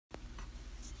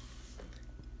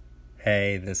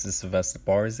Hey, this is Sylvester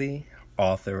Barzy,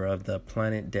 author of the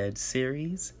Planet Dead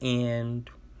series and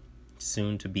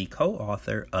soon to be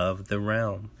co-author of The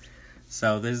Realm.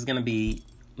 So this is going to be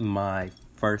my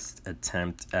first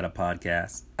attempt at a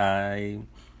podcast. I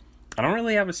don't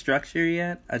really have a structure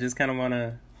yet. I just kind of want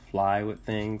to fly with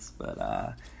things,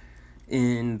 but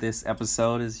in this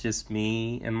episode is just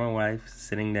me and my wife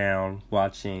sitting down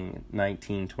watching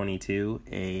 1922,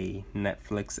 a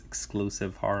Netflix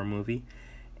exclusive horror movie.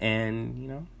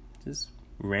 And, just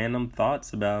random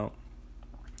thoughts about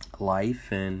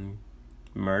life and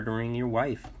murdering your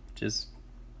wife. Just,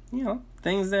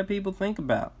 things that people think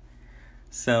about.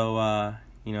 So, I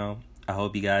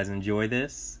hope you guys enjoy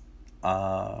this.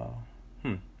 I'm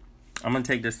going to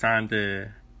take this time to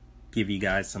give you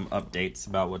guys some updates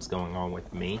about what's going on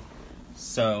with me.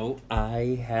 So,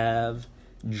 I have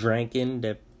drinking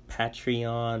the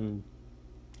Patreon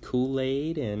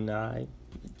Kool-Aid and I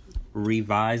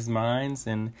revised minds,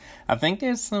 and I think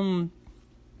there's some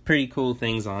pretty cool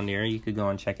things on there. You could go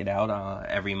and check it out.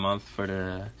 Every month for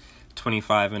the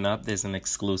 25 and up, there's an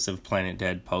exclusive Planet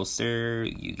Dead poster.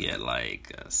 You get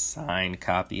like a signed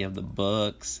copy of the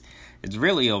books. It's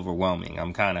really overwhelming.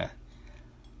 I'm gonna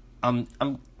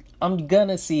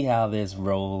see how this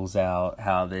rolls out,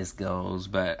 how this goes,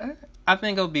 but I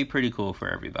think it'll be pretty cool for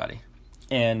everybody.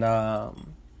 And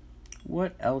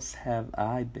what else have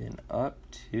I been up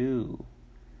to?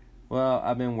 Well,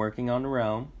 I've been working on The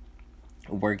Realm,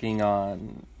 working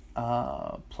on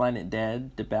Planet Dead,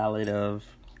 The Ballad of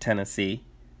Tennessee,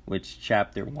 which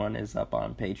chapter 1 is up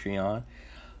on Patreon.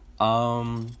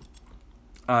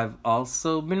 I've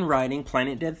also been writing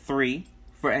Planet Dead 3.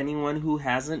 For anyone who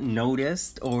hasn't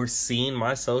noticed or seen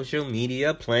my social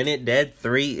media, Planet Dead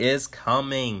 3 is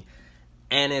coming.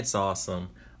 And it's awesome.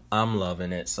 I'm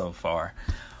loving it so far.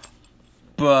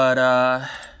 But,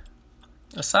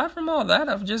 aside from all that,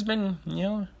 I've just been,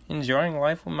 enjoying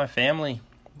life with my family.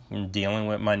 Dealing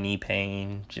with my knee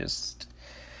pain. Just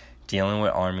dealing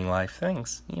with army life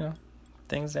things.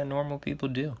 Things that normal people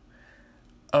do.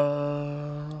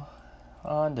 On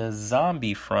the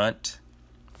zombie front.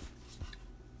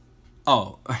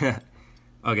 Oh,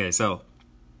 okay, so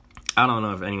I don't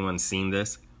know if anyone's seen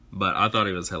this, but I thought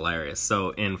it was hilarious.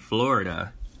 So in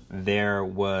Florida, there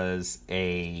was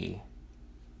a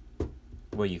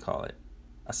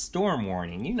storm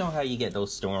warning. You know how you get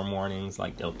those storm warnings,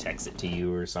 like they'll text it to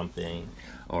you or something,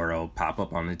 or it'll pop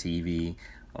up on the TV.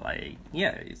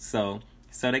 So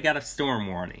they got a storm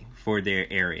warning for their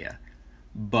area.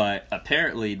 But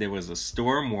apparently there was a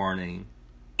storm warning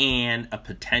and a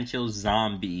potential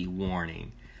zombie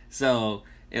warning. So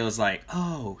it was like,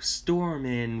 storm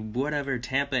in whatever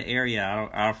Tampa area,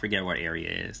 I forget what area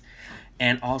it is.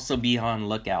 And also be on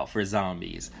lookout for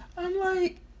zombies. I'm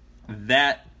like,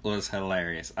 that was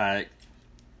hilarious.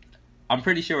 I'm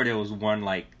pretty sure there was one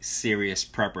serious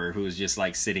prepper who was just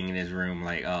sitting in his room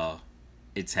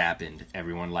it's happened.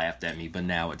 Everyone laughed at me, but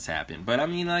now it's happened. But I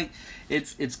mean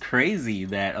it's crazy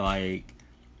that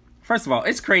first of all,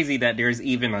 it's crazy that there's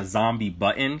even a zombie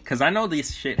button, because I know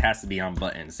this shit has to be on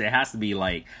buttons. It has to be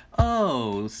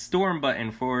storm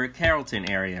button for Carrollton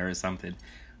area or something.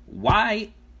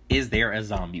 Why is there a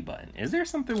zombie button? Is there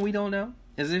something we don't know?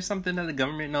 Is there something that the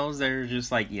government knows? They're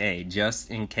just yay, just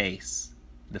in case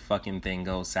the fucking thing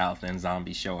goes south and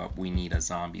zombies show up, we need a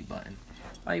zombie button.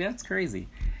 That's crazy.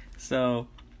 So,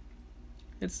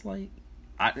 it's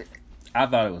I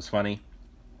thought it was funny.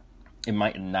 It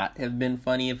might not have been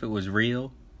funny if it was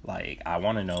real. I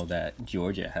want to know that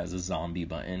Georgia has a zombie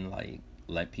button.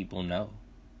 Let people know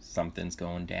something's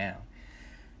going down.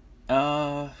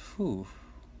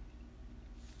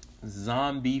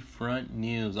 Zombie front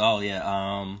news. Oh, yeah.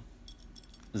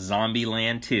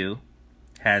 Zombieland 2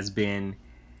 has been,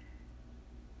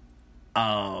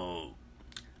 I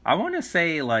want to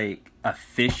say,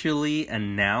 officially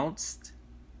announced,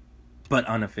 but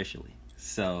unofficially.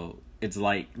 So, it's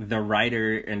the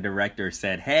writer and director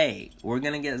said, hey, we're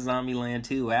going to get Zombieland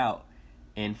 2 out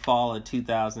in fall of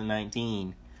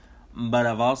 2019. But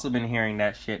I've also been hearing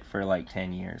that shit for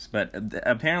 10 years. But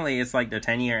apparently it's the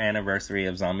 10-year anniversary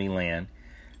of Zombieland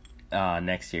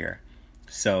next year.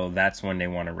 So that's when they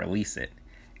want to release it.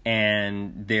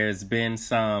 And there's been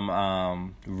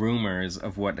some rumors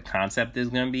of what the concept is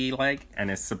going to be like.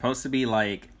 And it's supposed to be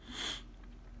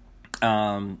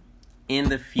in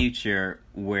the future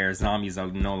where zombies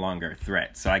are no longer a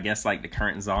threat. So I guess the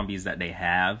current zombies that they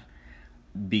have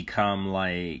become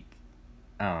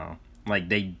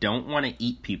they don't want to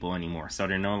eat people anymore, so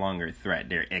they're no longer a threat.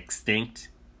 They're extinct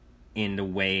in the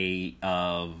way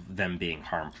of them being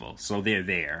harmful. So they're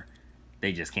there.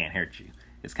 They just can't hurt you.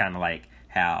 It's kind of like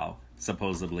how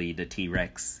supposedly the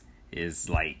T-Rex his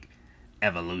like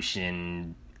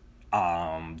evolution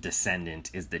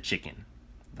descendant is the chicken.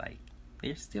 Like,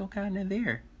 they're still kind of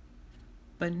there,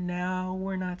 but now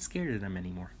we're not scared of them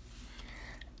anymore.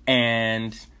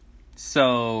 And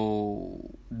so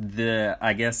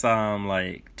I guess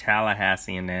like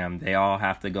Tallahassee and them, they all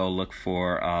have to go look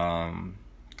for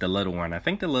the little one. I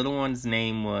think the little one's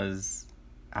name was,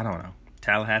 I don't know,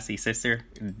 Tallahassee's sister,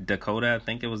 Dakota. I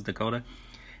think it was Dakota.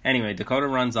 Anyway, Dakota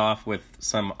runs off with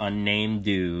some unnamed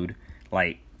dude.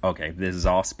 Like, okay, this is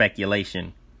all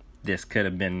speculation. This could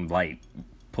have been like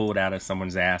pulled out of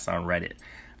someone's ass on Reddit.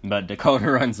 But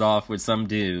Dakota runs off with some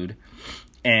dude,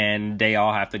 and they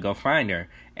all have to go find her.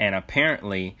 And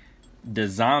apparently, the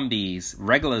zombies,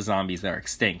 regular zombies, are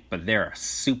extinct, but there are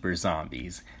super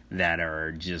zombies that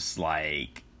are just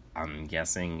like, I'm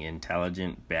guessing,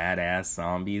 intelligent, badass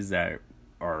zombies that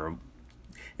are.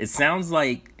 It sounds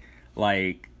like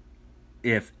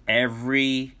if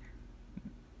every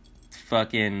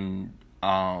fucking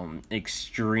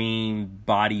extreme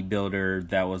bodybuilder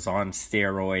that was on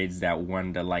steroids that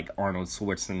won the like Arnold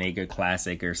Schwarzenegger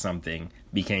Classic or something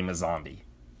became a zombie.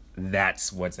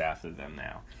 That's what's after them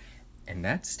now. And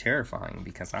that's terrifying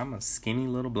because I'm a skinny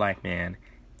little black man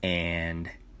and,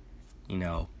 you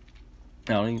know,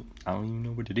 I don't even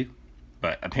know what to do.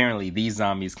 But apparently these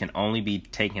zombies can only be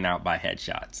taken out by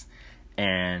headshots.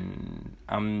 And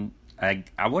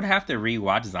I would have to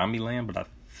rewatch Zombieland, but I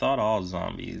thought all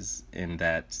zombies in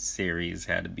that series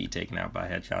had to be taken out by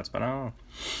headshots, but I don't know.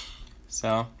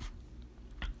 So,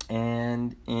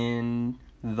 and in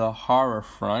the horror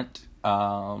front,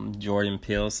 Jordan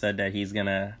Peele said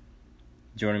that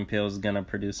Jordan Peele's gonna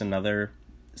produce another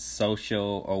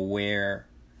social aware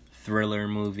thriller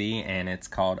movie, and it's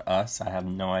called Us. I have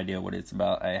no idea what it's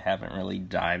about. I haven't really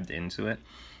dived into it,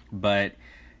 but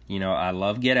you know, I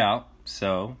love Get Out,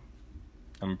 so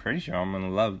I'm pretty sure I'm gonna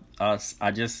love Us.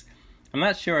 I'm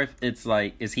not sure if it's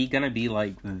like, is he gonna be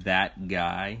like that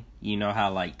guy? You know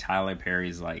how like Tyler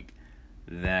Perry's like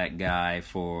that guy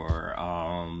for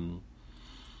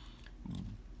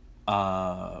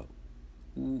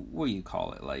what do you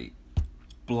call it? Like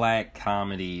black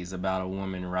comedies about a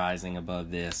woman rising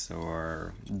above this,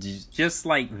 or just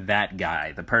like that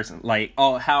guy, the person like,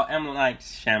 oh, how M. Night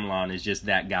Shyamalan is just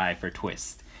that guy for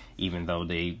Twist, even though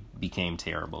they became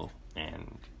terrible.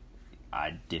 And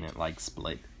I didn't like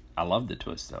Split. I loved the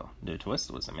Twist though. The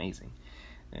Twist was amazing.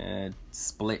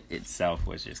 Split itself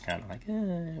was just kind of like,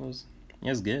 it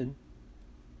was good.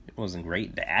 It wasn't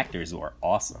great. The actors were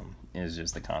awesome. It was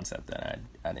just the concept that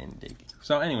I didn't dig.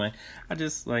 So anyway, I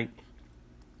just like,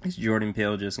 is Jordan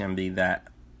Peele just gonna be that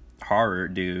horror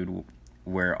dude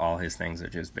where all his things are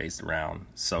just based around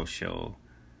social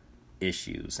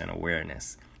issues and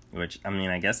awareness? Which, I mean,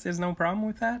 I guess there's no problem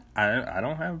with that. I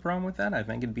don't have a problem with that. I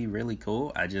think it'd be really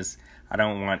cool. I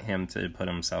don't want him to put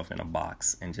himself in a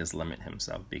box and just limit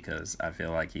himself, because I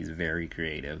feel like he's very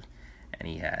creative and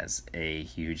he has a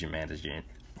huge imagination.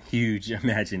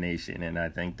 And I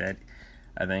think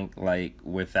like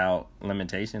without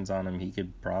limitations on him, he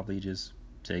could probably just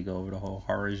take over the whole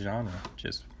horror genre.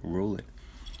 Just rule it.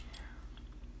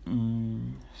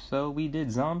 So we did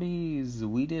zombies.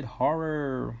 We did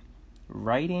horror.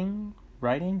 Writing?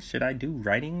 Should I do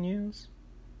writing news?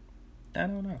 I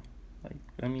don't know. Like,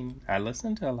 I mean, I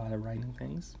listen to a lot of writing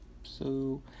things.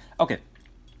 So, okay.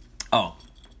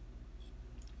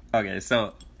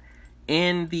 So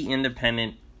in the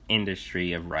independent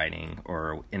industry of writing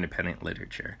or independent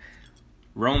literature,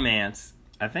 romance,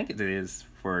 I think it is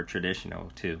for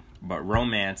traditional too, but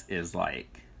romance is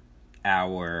like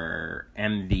our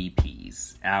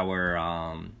MVPs,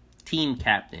 our team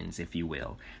captains, if you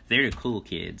will. They're the cool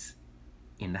kids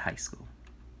in the high school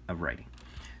of writing.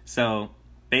 So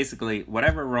basically,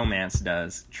 whatever romance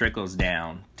does trickles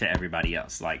down to everybody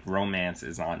else. Like, romance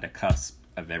is on the cusp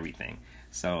of everything.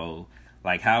 So,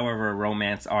 like, however a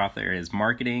romance author is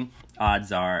marketing,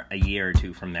 odds are a year or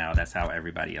two from now, that's how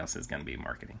everybody else is going to be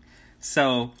marketing.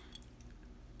 So,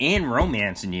 in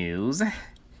romance news,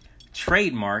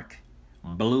 Trademark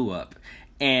blew up.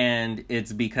 And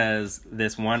it's because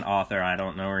this one author, I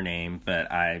don't know her name,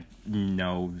 but I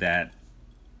know that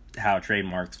how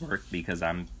trademarks work because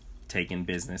I'm taking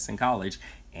business in college,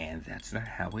 and that's not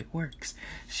how it works.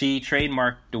 She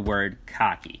trademarked the word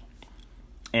cocky,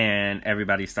 and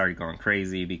everybody started going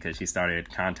crazy because she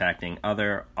started contacting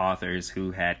other authors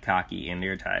who had cocky in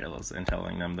their titles and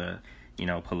telling them to,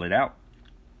 pull it out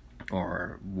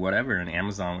or whatever, and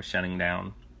Amazon was shutting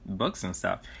down books and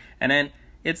stuff. And then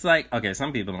it's like, okay,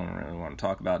 some people don't really want to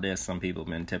talk about this. Some people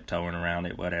have been tiptoeing around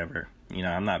it, whatever.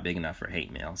 I'm not big enough for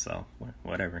hate mail, so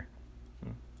whatever.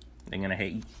 They're gonna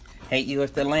hate you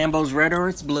if the Lambo's red or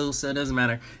it's blue, so it doesn't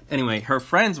matter. Anyway, her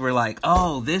friends were like,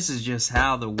 oh, this is just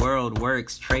how the world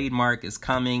works. Trademark is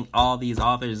coming. All these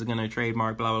authors are going to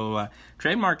trademark, blah, blah, blah.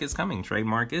 Trademark is coming.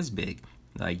 Trademark is big.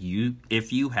 Like,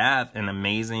 if you have an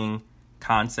amazing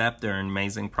concept or an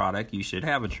amazing product, you should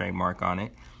have a trademark on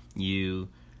it. You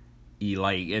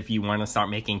like, if you want to start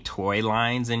making toy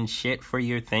lines and shit for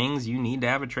your things, you need to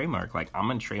have a trademark. Like, I'm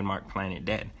going to trademark Planet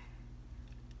Dead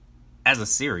as a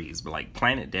series, but like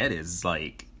Planet Dead is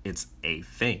like, it's a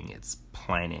thing. It's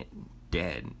Planet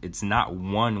Dead. It's not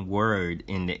one word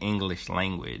in the English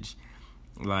language.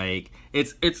 Like,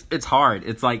 it's hard.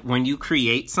 It's like when you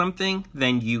create something,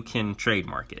 then you can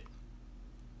trademark it.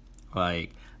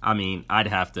 Like, I mean, I'd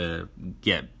have to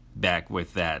get back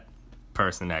with that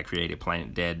person that created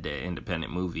Planet Dead, the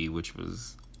independent movie, which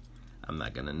was, I'm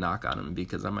not gonna knock on him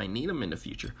because I might need him in the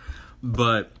future,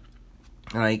 but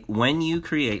like, when you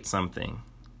create something,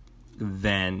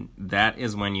 then that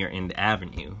is when you're in the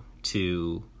avenue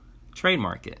to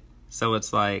trademark it. So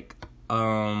it's like,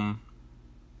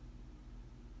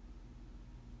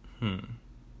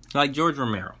 like George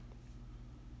Romero.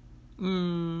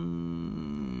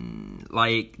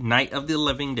 Like, Night of the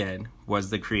Living Dead was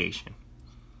the creation.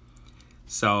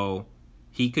 So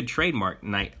he could trademark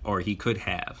Night, or he could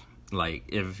have. Like,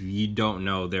 if you don't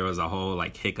know, there was a whole,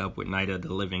 like, hiccup with Night of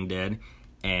the Living Dead,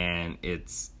 and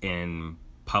it's in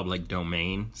public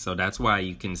domain. So that's why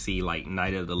you can see, like,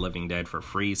 Night of the Living Dead for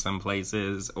free some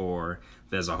places, or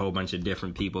there's a whole bunch of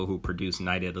different people who produce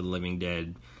Night of the Living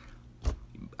Dead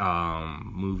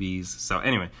movies. So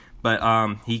anyway,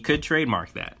 but he could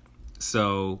trademark that.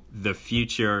 So the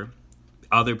future,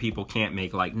 other people can't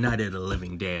make, like, Night of the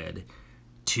Living Dead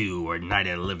 2 or Night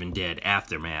of the Living Dead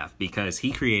Aftermath, because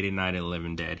he created Night of the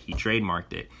Living Dead. He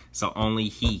trademarked it, so only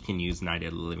he can use Night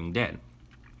of the Living Dead.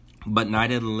 But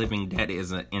Night of the Living Dead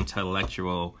is an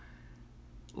intellectual,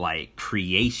 like,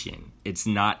 creation. It's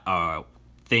not a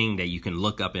thing that you can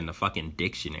look up in the fucking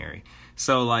dictionary.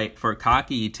 So, like, for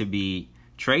Cocky to be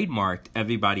trademarked,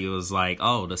 everybody was like,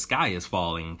 oh, the sky is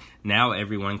falling. Now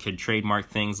everyone can trademark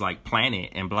things like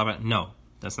planet and blah, blah. No,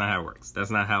 that's not how it works.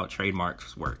 That's not how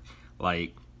trademarks work.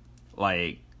 Like,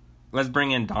 let's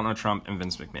bring in Donald Trump and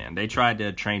Vince McMahon. They tried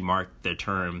to trademark the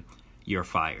term, you're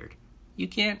fired. You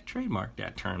can't trademark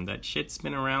that term. That shit's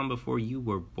been around before you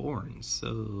were born.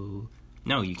 So,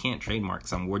 no, you can't trademark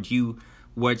some.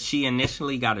 What she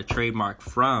initially got a trademark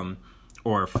from,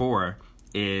 or for,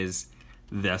 is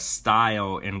the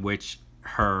style in which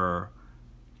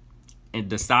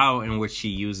she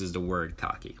uses the word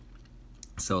cocky.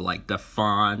 So, like, the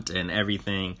font and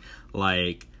everything,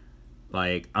 like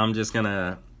I'm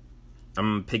gonna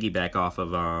piggyback off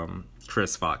of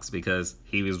Chris Fox, because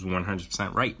he was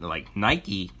 100% right. Like,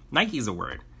 Nike's a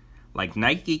word. Like,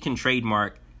 Nike can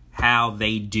trademark how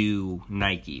they do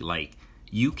Nike. Like,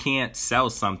 you can't sell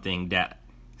something that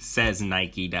says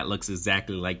Nike that looks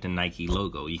exactly like the Nike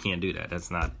logo. You can't do that.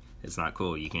 It's not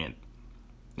cool. You can't.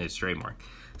 It's trademark.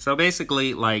 So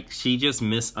basically, like, she just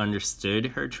misunderstood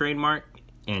her trademark,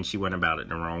 and she went about it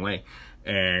the wrong way.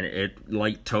 And it,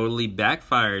 like, totally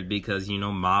backfired because, you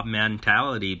know, mob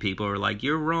mentality. People were like,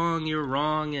 you're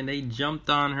wrong. And they jumped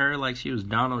on her like she was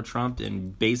Donald Trump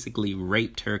and basically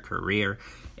raped her career.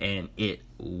 And it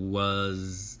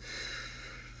was,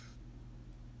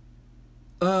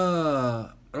 I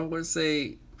would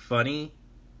say funny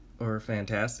or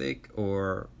fantastic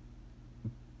or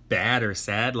bad or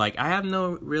sad. Like, I have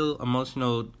no real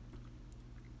emotional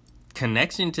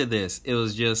connection to this. It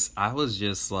was just, I was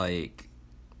just like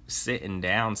sitting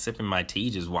down, sipping my tea,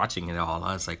 just watching it all.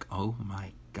 I was like, oh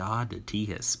my God, the tea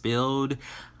has spilled.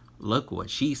 Look what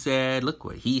she said. Look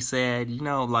what he said. You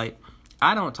know, like,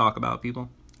 I don't talk about people.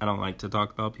 I don't like to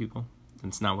talk about people.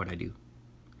 It's not what I do.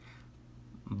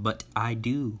 But I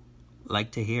do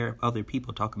like to hear other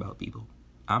people talk about people.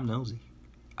 I'm nosy.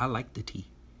 I like the tea.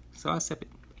 So I sip it.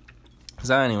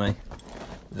 So anyway,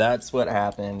 that's what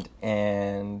happened.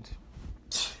 And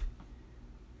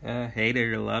hate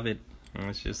it or love it,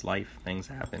 it's just life. Things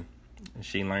happen.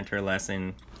 She learned her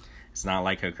lesson. It's not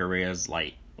like her career is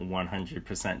like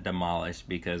 100% demolished,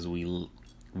 because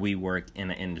we work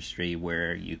in an industry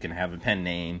where you can have a pen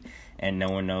name and no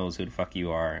one knows who the fuck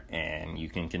you are, and you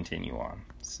can continue on.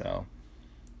 So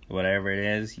whatever it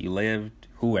is, you lived.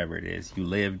 Whoever it is, you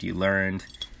lived, you learned.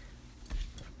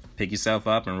 Pick yourself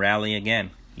up and rally again.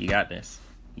 You got this.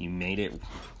 You made it.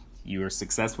 You were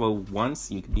successful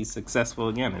once, you could be successful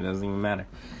again. It doesn't even matter.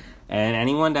 And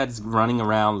anyone that's running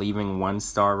around leaving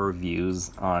 1-star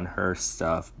reviews on her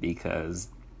stuff because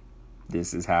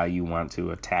this is how you want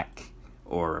to attack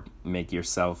or make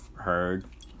yourself heard,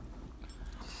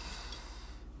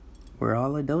 We're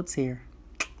all adults here.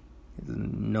 There's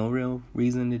no real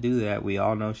reason to do that. We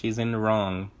all know she's in the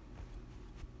wrong.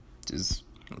 Just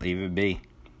leave it be.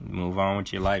 Move on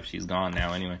with your life. She's gone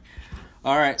now anyway.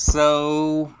 Alright,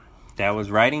 so that was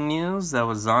writing news, that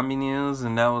was zombie news,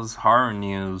 and that was horror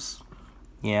news.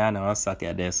 Yeah, I know, I suck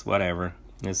at this. Whatever.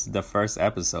 This is the first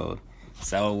episode.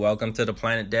 So, welcome to the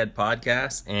Planet Dead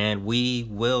podcast, and we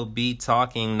will be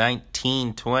talking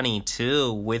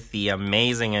 1922 with the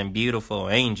amazing and beautiful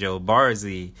Angel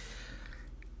Barzee.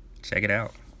 Check it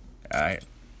out. All right.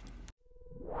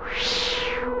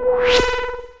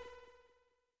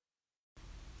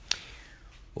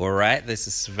 All right, this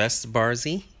is Sylvester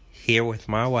Barzee here with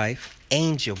my wife,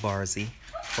 Angel Barzee,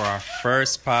 for our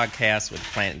first podcast with the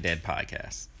Planet Dead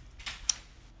podcast.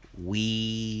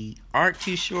 We aren't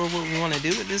too sure what we want to do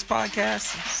with this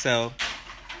podcast, so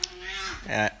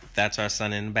that's our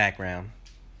son in the background.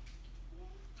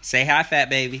 Say hi, fat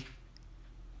baby.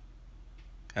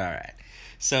 All right.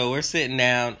 So we're sitting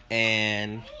down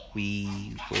and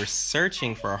we were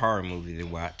searching for a horror movie to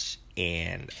watch,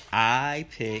 and I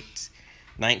picked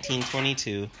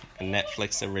 1922, a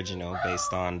Netflix original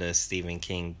based on the Stephen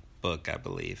King book, I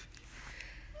believe.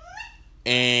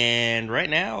 And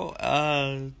right now,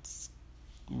 it's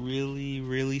really,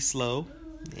 really slow.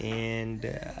 And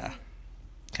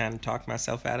kind of talked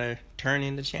myself out of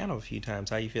turning the channel a few times.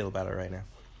 How you feel about it right now?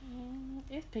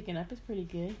 It's picking up. It's pretty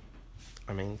good.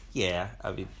 I mean, yeah.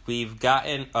 I mean, we've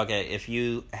gotten... Okay, if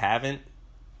you haven't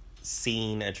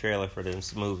seen a trailer for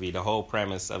this movie, the whole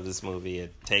premise of this movie,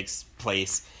 it takes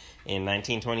place in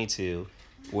 1922.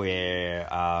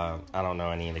 Where I don't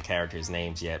know any of the characters'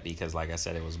 names yet because, like I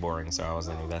said, it was boring, so I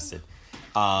wasn't invested.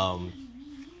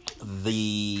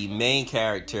 The main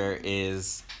character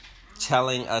is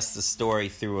telling us the story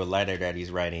through a letter that he's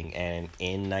writing, and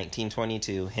in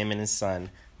 1922, him and his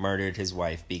son murdered his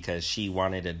wife because she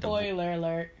wanted a divorce. Spoiler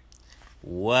alert.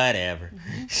 Whatever.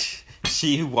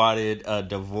 She wanted a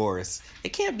divorce.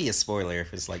 It can't be a spoiler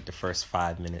if it's like the first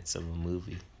 5 minutes of a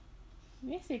movie.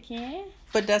 Yes, it can.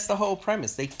 But that's the whole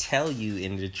premise. They tell you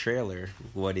in the trailer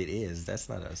what it is. That's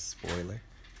not a spoiler.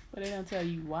 But they don't tell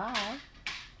you why.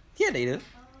 Yeah, they do.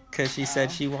 Because she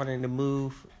said she wanted to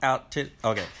move out to...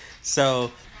 Okay,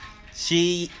 so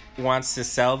she wants to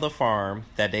sell the farm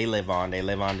that they live on. They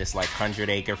live on this like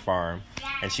 100-acre farm.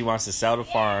 And she wants to sell the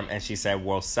farm. And she said,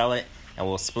 we'll sell it and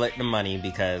we'll split the money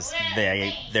because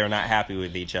they're not happy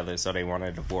with each other. So they want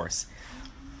a divorce.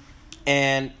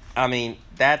 And... I mean,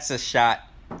 that's a shot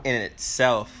in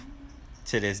itself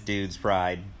to this dude's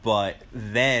pride. But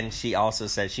then she also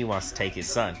said she wants to take his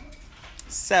son.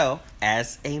 So,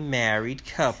 as a married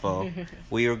couple,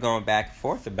 we were going back and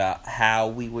forth about how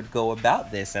we would go about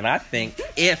this. And I think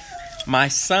if my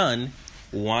son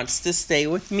wants to stay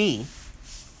with me...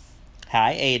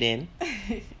 Hi, Aiden.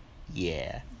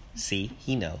 Yeah. See,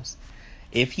 he knows.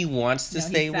 If he wants to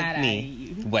stay with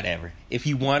me... Whatever. If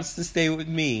he wants to stay with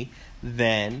me...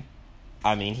 Then,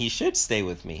 I mean, he should stay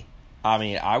with me. I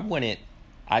mean,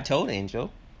 I told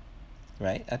Angel,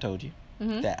 right? I told you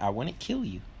that I wouldn't kill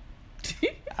you.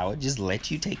 I would just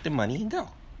let you take the money and go.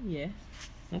 Yeah.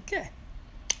 Okay.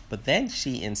 But then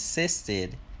she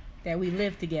insisted that we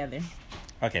live together.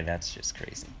 Okay, that's just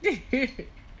crazy.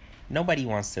 Nobody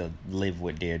wants to live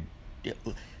with their...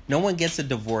 No one gets a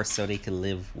divorce so they can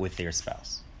live with their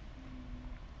spouse.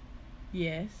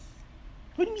 Yes.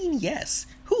 What do you mean, yes?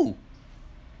 Who?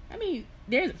 I mean,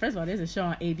 first of all, there's a show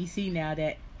on ABC now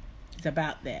that is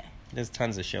about that. There's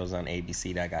tons of shows on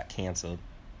ABC that got canceled.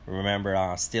 Remember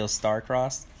Still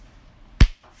Star-Crossed?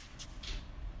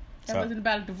 That wasn't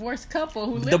about a divorced couple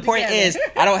who lived together. The point together. is,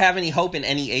 I don't have any hope in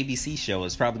any ABC show.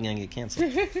 It's probably going to get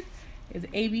canceled. There's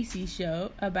an ABC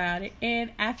show about it,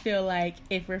 and I feel like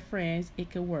if we're friends,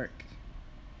 it could work.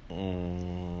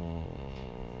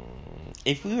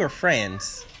 If we were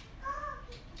friends...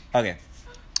 Okay.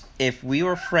 If we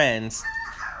were friends,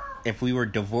 if we were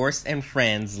divorced and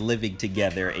friends living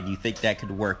together and you think that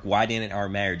could work, why didn't our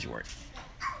marriage work?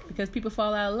 Because people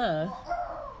fall out of love.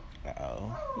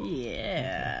 Uh-oh.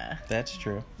 Yeah. That's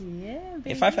true. Yeah,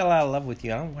 baby. If I fell out of love with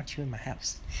you, I don't want you in my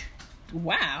house.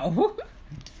 Wow.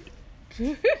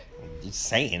 Just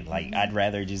saying, like, I'd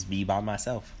rather just be by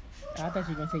myself. I thought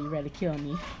you were going to say you'd rather kill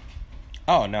me.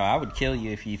 Oh, no, I would kill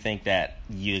you if you think that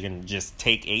you can just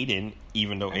take Aiden,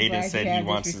 even though Aiden said he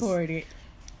wants to...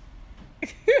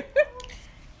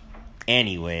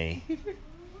 Anyway,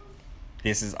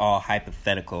 this is all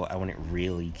hypothetical. I wouldn't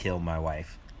really kill my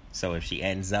wife. So if she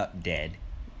ends up dead,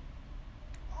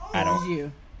 I don't... It was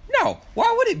you. No,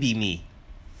 why would it be me?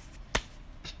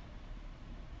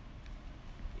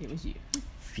 It was you.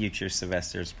 future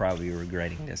Sylvester's probably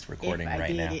regretting this recording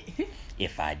right now.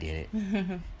 If I did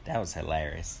it. That was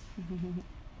hilarious.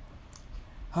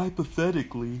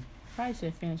 Hypothetically. Probably should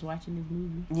have finished watching this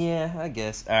movie. Yeah, I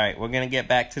guess. All right, we're going to get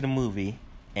back to the movie,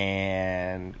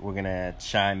 and we're going to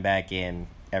chime back in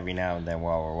every now and then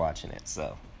while we're watching it,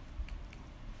 so.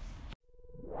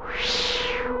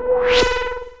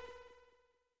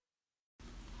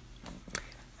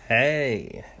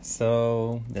 Hey,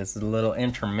 so this is a little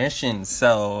intermission.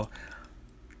 So,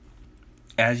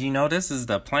 as you know, this is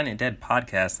the Planet Dead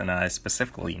podcast, and I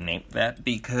specifically named that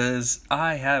because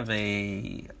I have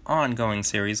a ongoing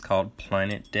series called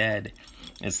Planet Dead.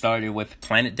 It started with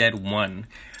Planet Dead 1,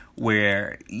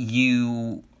 where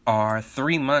you are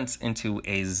 3 months into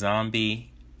a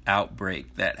zombie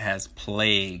outbreak that has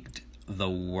plagued the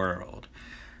world.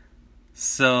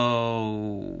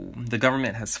 So the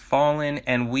government has fallen,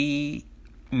 and we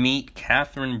meet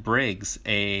Catherine Briggs,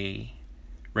 a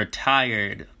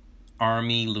retired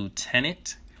Army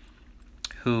lieutenant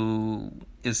who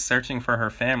is searching for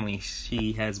her family.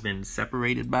 She has been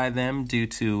separated by them due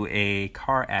to a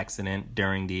car accident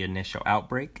during the initial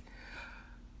outbreak.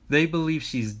 They believe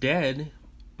she's dead,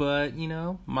 but, you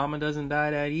know, Mama doesn't die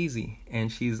that easy,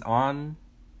 and she's on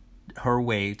her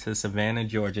way to Savannah,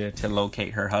 Georgia to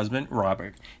locate her husband,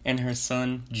 Robert, and her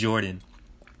son, Jordan.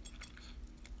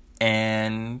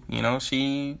 And, you know,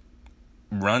 she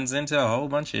runs into a whole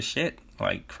bunch of shit,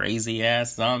 like crazy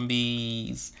ass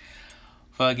zombies,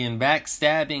 fucking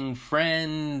backstabbing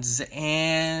friends,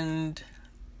 and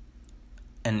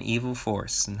an evil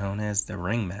force known as the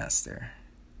Ringmaster,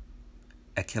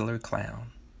 a killer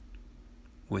clown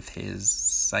with his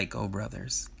psycho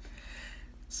brothers.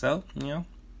 So, you know,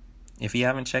 if you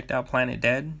haven't checked out Planet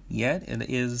Dead yet, it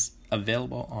is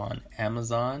available on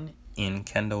Amazon in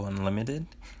Kindle Unlimited,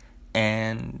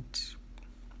 and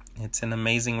it's an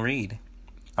amazing read.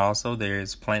 Also,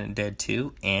 there's Planet Dead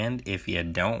 2, and if you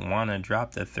don't want to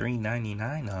drop the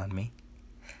 $3.99 on me,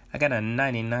 I got a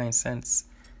 99-cent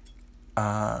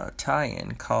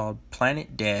tie-in called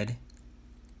Planet Dead: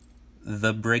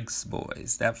 The Briggs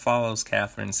Boys that follows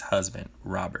Catherine's husband,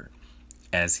 Robert,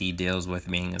 as he deals with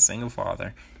being a single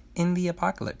father in the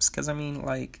apocalypse. Because, I mean,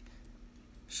 like,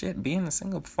 shit, being a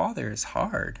single father is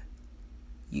hard.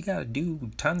 You gotta do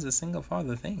tons of single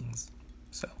father things.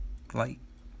 So, like,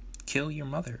 kill your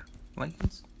mother. Like,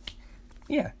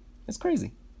 it's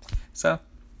crazy. So,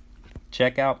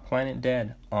 check out Planet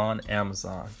Dead on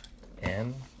Amazon.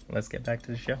 And let's get back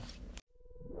to the show.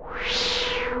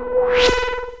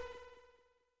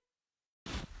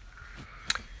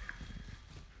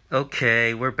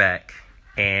 Okay, we're back.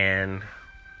 And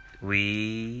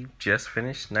we just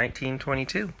finished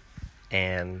 1922,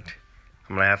 and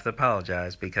I'm gonna have to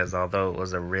apologize because although it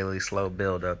was a really slow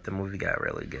build up, the movie got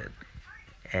really good,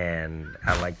 and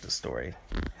I liked the story.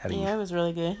 It was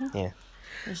really good. Yeah,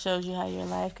 it shows you how your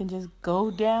life can just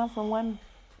go down from one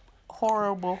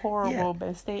horrible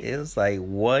bad state. It was like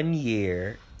 1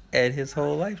 year, and his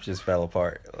whole life just fell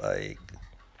apart. Like,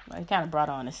 well, it kind of brought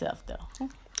on itself, though.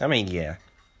 I mean, yeah,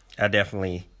 I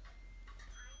definitely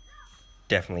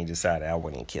decided I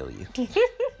wouldn't kill you.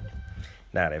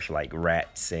 Not if, like,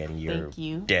 rats and your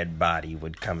dead body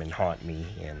would come and haunt me.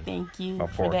 And thank you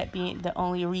for that being the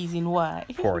only reason why.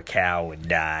 Poor cow would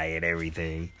die and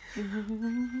everything.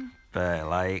 But,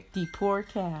 like... The poor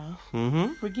cow.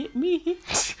 Mm-hmm. Forget me.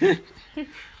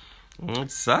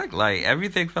 It sucked. Like,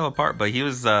 everything fell apart, but he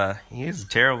was a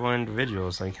terrible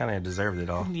individual, so he kind of deserved it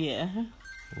all. Yeah.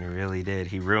 He really did.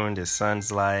 He ruined his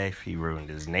son's life. He ruined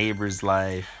his neighbor's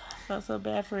life. Felt so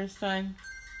bad for his son.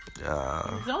 He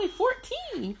was only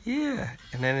 14. Yeah,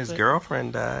 and then his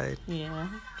girlfriend died. Yeah.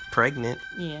 Pregnant.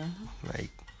 Yeah.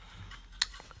 Like,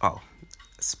 oh,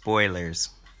 spoilers.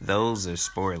 Those are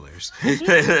spoilers.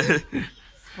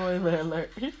 Spoiler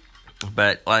alert.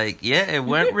 But, like, yeah, it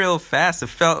went real fast. It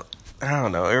felt, I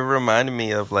don't know, it reminded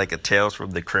me of, like, a Tales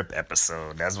from the Crypt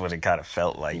episode. That's what it kind of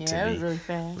felt like to me. Yeah, it was really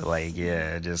fast. Like,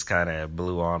 yeah, it just kind of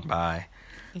blew on by.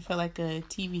 It felt like a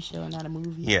TV show, not a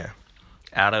movie. Yeah.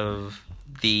 Out of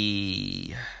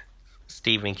the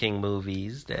Stephen King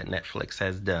movies that Netflix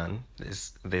has done,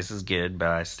 this is good, but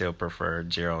I still prefer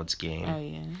Gerald's Game. Oh,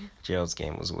 yeah. Gerald's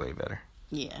Game was way better.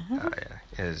 Yeah. Oh, yeah.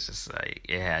 It was just like,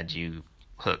 it had you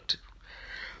hooked.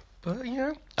 But, you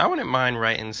know, I wouldn't mind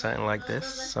writing something like this.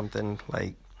 Something,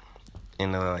 like,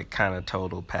 in a, like, kind of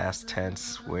total past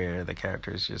tense where the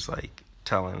character is just, like,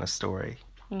 telling a story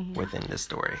within the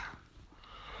story.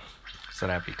 So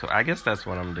that'd be cool. I guess that's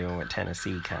what I'm doing with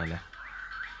Tennessee, kind of.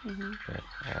 But,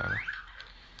 I don't know.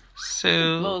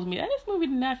 So blows me. This movie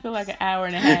did not feel like an hour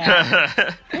and a half.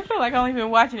 It felt like I only been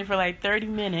watching it for like 30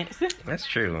 minutes. That's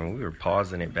true, and we were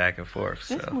pausing it back and forth.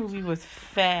 This movie was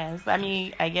fast. I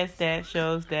mean, I guess that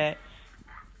shows that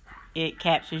it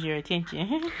captures your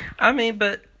attention. I mean,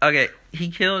 but okay, he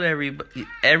killed everybody.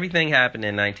 Everything happened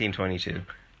in 1922,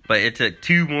 but it took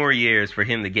 2 more years for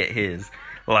him to get his.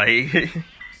 Like,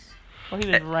 well, he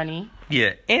was running.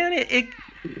 Yeah, and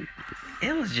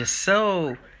it was just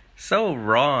so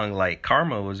wrong. Like,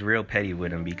 karma was real petty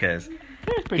with him because It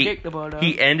was predictable, though.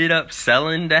 he ended up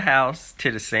selling the house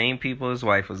to the same people his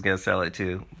wife was gonna sell it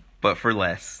to, but for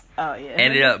less. Oh, yeah.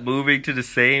 Ended up moving to the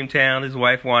same town his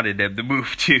wife wanted them to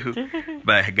move to,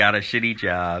 but got a shitty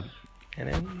job. And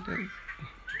then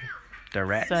the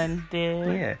rats. Son's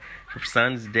dead. Yeah.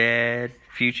 Son's dead.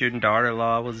 Future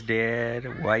daughter-in-law was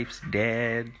dead. Wife's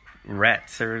dead.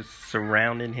 Rats are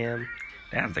surrounding him.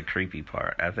 That was the creepy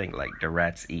part. I think, like, the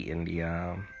rats eating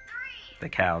the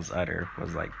cow's udder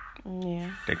was, like,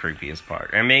 the creepiest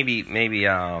part. And maybe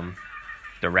the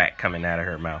rat coming out of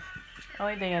her mouth.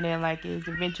 Only thing I didn't like is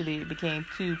eventually it became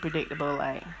too predictable.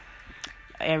 Like,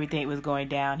 everything was going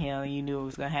downhill and you knew it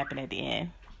was going to happen at the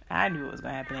end. I knew it was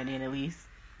going to happen at the end at least.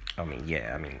 I mean,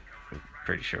 yeah. I mean, I'm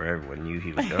pretty sure everyone knew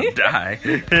he was going to die.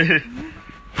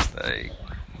 Like,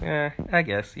 yeah, I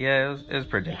guess. Yeah, it was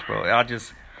predictable.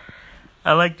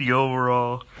 I like the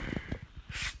overall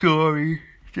story.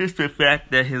 Just the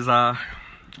fact that his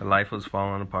life was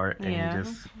falling apart. And he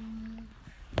just...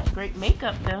 Great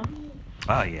makeup, though.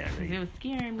 Oh, yeah. It was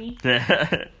scaring me.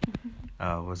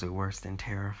 Was it worse than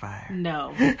Terrifier?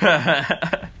 No.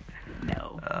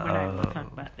 No. We're not going to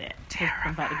talk about that.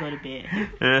 I'm about to go to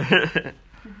bed.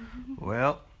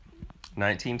 Well,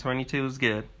 1922 is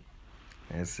good.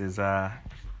 This is,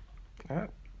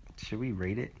 should we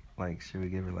rate it? Like, should we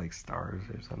give it, like, stars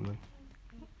or something?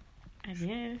 I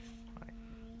guess.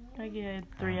 I give it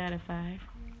 3 out of 5.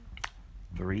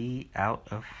 3 out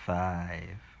of 5.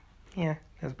 Yeah,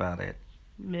 that's about it.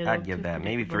 Middle I'd give that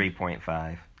maybe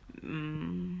 3.5.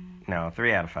 No,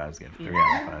 3 out of 5 is good. 3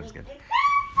 out of 5 is good.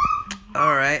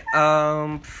 All right.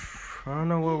 I don't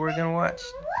know what we're gonna watch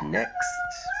next,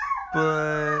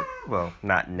 but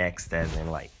not next as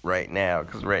in like right now,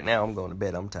 because right now I'm going to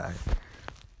bed. I'm tired.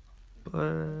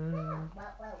 But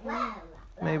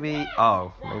maybe you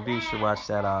should watch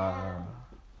that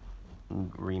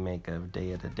remake of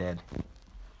Day of the Dead.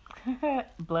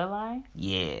 Bloodline?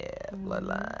 Yeah,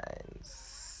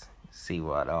 Bloodlines. See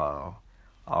what all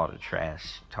the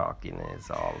trash talking is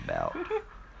all about.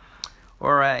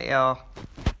 All right, y'all.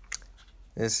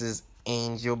 This is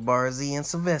Angel Barzy and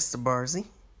Sylvester Barzy.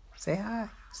 Say hi.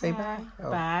 Say bye.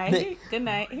 Bye. Good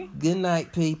night. Good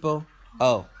night, people.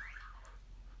 Oh,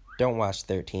 don't watch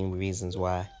 13 Reasons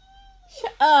Why.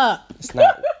 Shut up. It's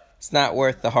not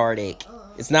worth the heartache.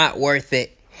 It's not worth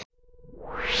it.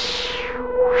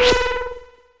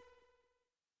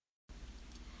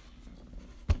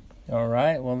 All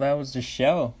right, well, that was the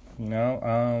show.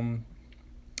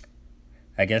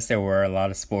 I guess there were a lot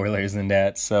of spoilers in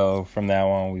that, so from now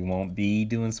on we won't be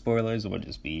doing spoilers. We'll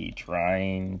just be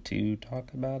trying to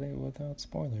talk about it without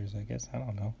spoilers, I guess. I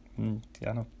don't know. I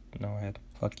don't know how the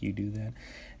fuck you do that.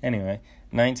 Anyway,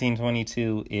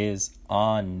 1922 is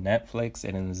on Netflix.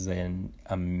 It is an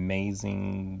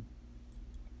amazing...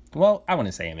 Well, I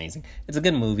wouldn't say amazing. It's a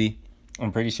good movie.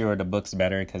 I'm pretty sure the book's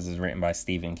better because it's written by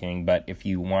Stephen King. But if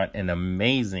you want an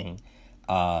amazing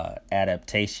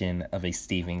adaptation of a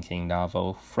Stephen King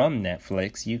novel from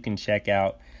Netflix, you can check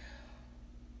out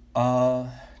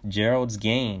Gerald's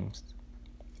Games.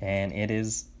 And it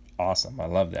is awesome. I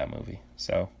love that movie.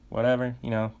 So, whatever,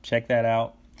 check that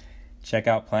out. Check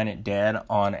out Planet Dead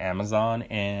on Amazon.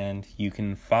 And you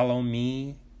can follow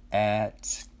me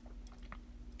at...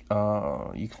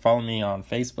 you can follow me on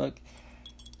Facebook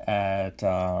at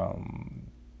my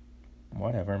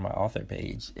author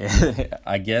page.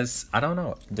 I guess, I don't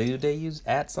know. Do they use @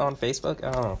 on Facebook? I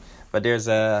don't know. But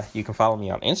you can follow me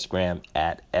on Instagram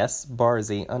at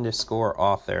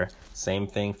 @sbarzy_author. Same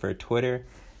thing for Twitter.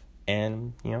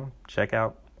 And, check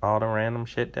out all the random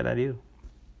shit that I do.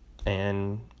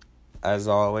 And as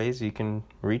always, you can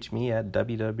reach me at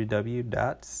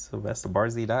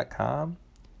www.sylvesterbarzy.com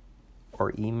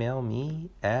or email me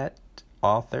at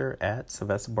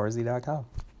author@sylvesterbarzy.com.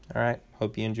 All right.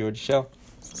 Hope you enjoyed the show.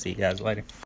 See you guys later.